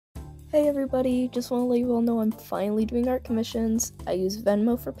Hey everybody, just want to let you all know I'm finally doing art commissions. I use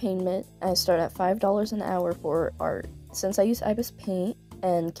Venmo for payment, and I start at $5 an hour for art. Since I use Ibis Paint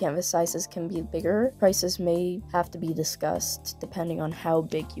and canvas sizes can be bigger, prices may have to be discussed depending on how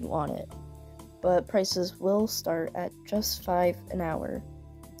big you want it. But prices will start at just $5 an hour.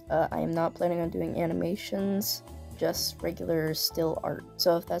 I am not planning on doing animations, just regular still art.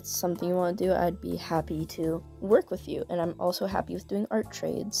 So if that's something you want to do, I'd be happy to work with you, and I'm also happy with doing art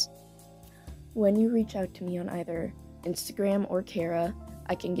trades. When you reach out to me on either Instagram or Kara,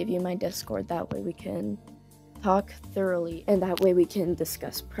 I can give you my Discord. That way we can talk thoroughly, and that way we can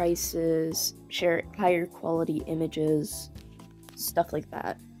discuss prices, share higher quality images, stuff like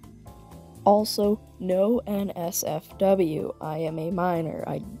that. Also, no NSFW. I am a minor.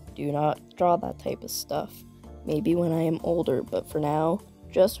 I do not draw that type of stuff. Maybe when I am older, but for now,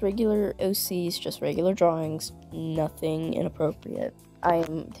 just regular OCs, just regular drawings, nothing inappropriate. I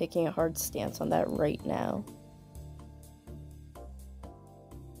am taking a hard stance on that right now.